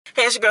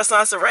Hey, it's your girl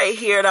Soncerae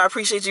here, and I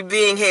appreciate you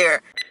being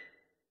here.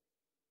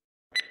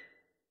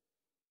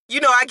 You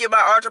know I get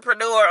my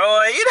entrepreneur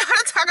on. You know what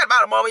I'm talking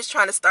about. I'm always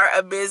trying to start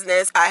a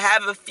business. I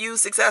have a few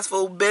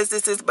successful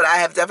businesses, but I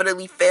have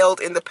definitely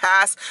failed in the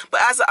past.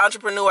 But as an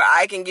entrepreneur,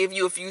 I can give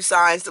you a few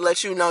signs to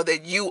let you know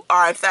that you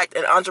are, in fact,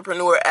 an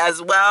entrepreneur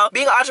as well.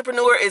 Being an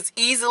entrepreneur is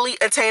easily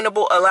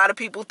attainable. A lot of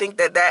people think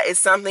that that is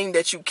something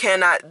that you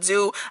cannot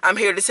do. I'm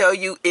here to tell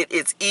you it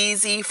is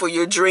easy for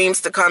your dreams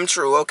to come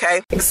true,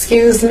 okay?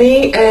 Excuse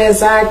me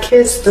as I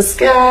kiss the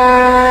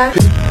sky.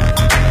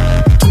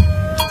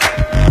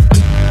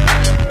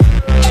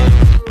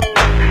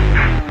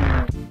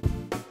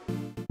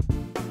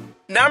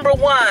 Number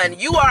one,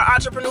 you are an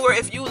entrepreneur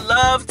if you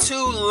love to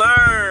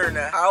learn.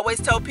 I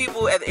always tell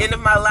people at the end of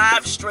my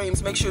live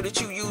streams, make sure that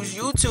you use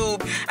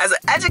YouTube as an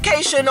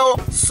educational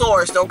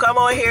source. Don't come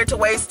on here to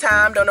waste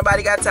time. Don't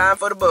nobody got time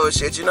for the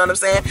bullshit. You know what I'm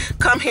saying?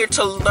 Come here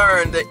to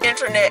learn. The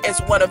internet is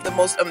one of the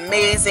most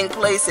amazing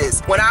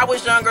places. When I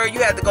was younger, you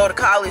had to go to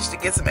college to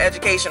get some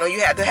education, or you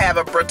had to have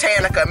a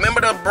Britannica.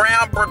 Remember the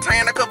brown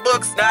Britannica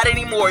books? Not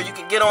anymore. You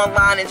can get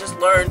online and just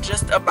learn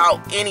just about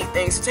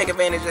anything, so take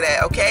advantage of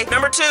that, okay?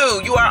 Number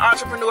two, you are an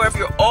entrepreneur if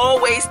you're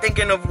always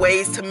thinking of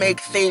ways to make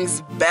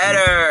things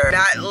better,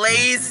 not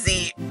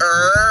lazy.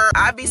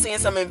 I be seeing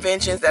some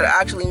inventions that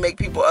actually make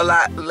people a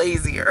lot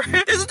lazier.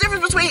 There's a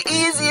difference between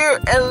easier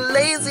and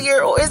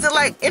lazier, or is it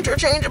like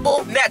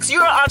interchangeable? Next,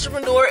 you're an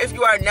entrepreneur if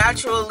you are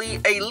naturally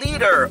a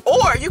leader,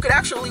 or you could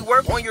actually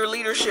work on your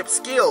leadership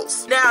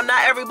skills. Now,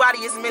 not everybody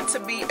is meant to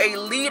be a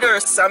leader.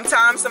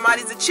 Sometimes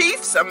somebody's a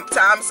chief,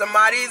 sometimes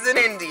somebody's an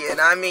Indian.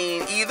 I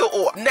mean, either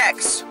or.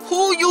 Next,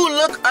 who you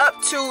look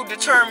up to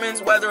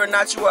determines whether or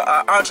not you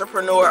are an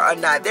entrepreneur or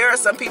not. There are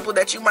some people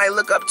that you might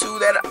look up to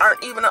that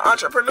aren't even an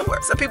entrepreneur.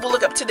 Some people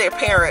look up to their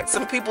parents.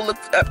 Some people look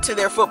up to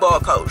their football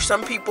coach.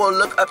 Some people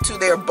look up to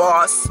their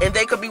boss, and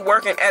they could be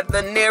working at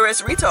the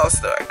nearest retail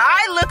store.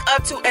 I look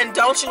up to, and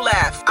don't you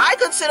laugh, I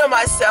consider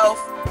myself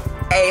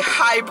a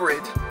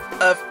hybrid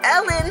of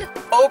Ellen,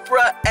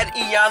 Oprah, and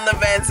Iyanla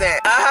Vanzant.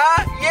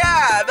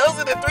 Yeah, those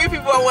are the three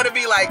people I want to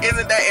be like.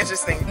 Isn't that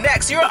interesting?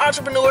 Next, you're an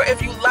entrepreneur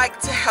if you like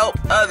to help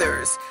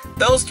others.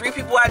 Those three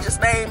people I just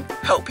named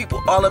help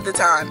people all of the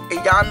time.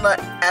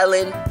 Iyanla,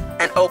 Ellen,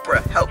 and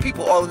Oprah help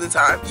people all of the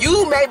time.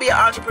 You may be an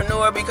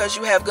entrepreneur because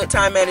you have good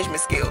time management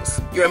skills.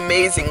 You're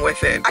amazing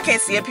with it. I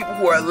can't stand people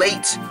who are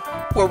late,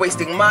 who are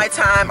wasting my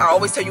time. I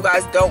always tell you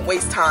guys, don't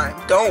waste time.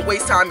 Don't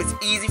waste time. It's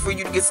easy for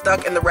you to get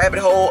stuck in the rabbit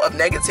hole of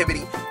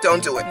negativity.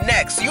 Don't do it.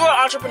 Next, you're an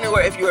entrepreneur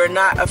if you are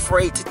not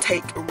afraid to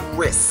take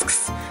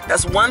risks.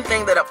 That's one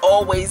thing that I've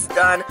always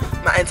done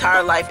my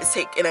entire life, is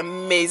take an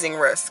amazing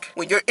risk.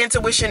 When your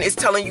intuition is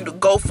telling you to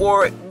go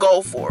for it,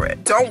 go for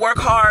it. Don't work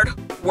hard,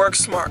 work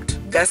smart.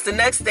 That's the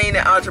next thing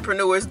that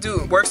entrepreneurs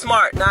do. Work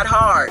smart, not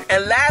hard.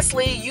 And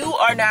lastly, you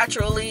are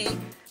naturally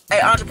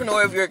an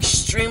entrepreneur if you're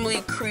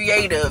extremely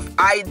creative.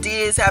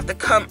 Ideas have to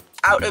come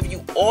out of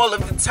you all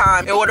of the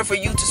time in order for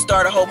you to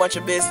start a whole bunch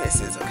of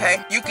businesses,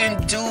 okay? You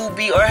can do,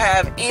 be, or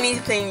have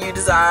anything you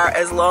desire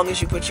as long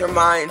as you put your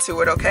mind to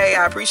it, okay?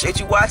 I appreciate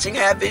you watching.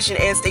 Have vision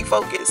and stay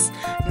focused.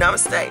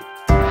 Namaste.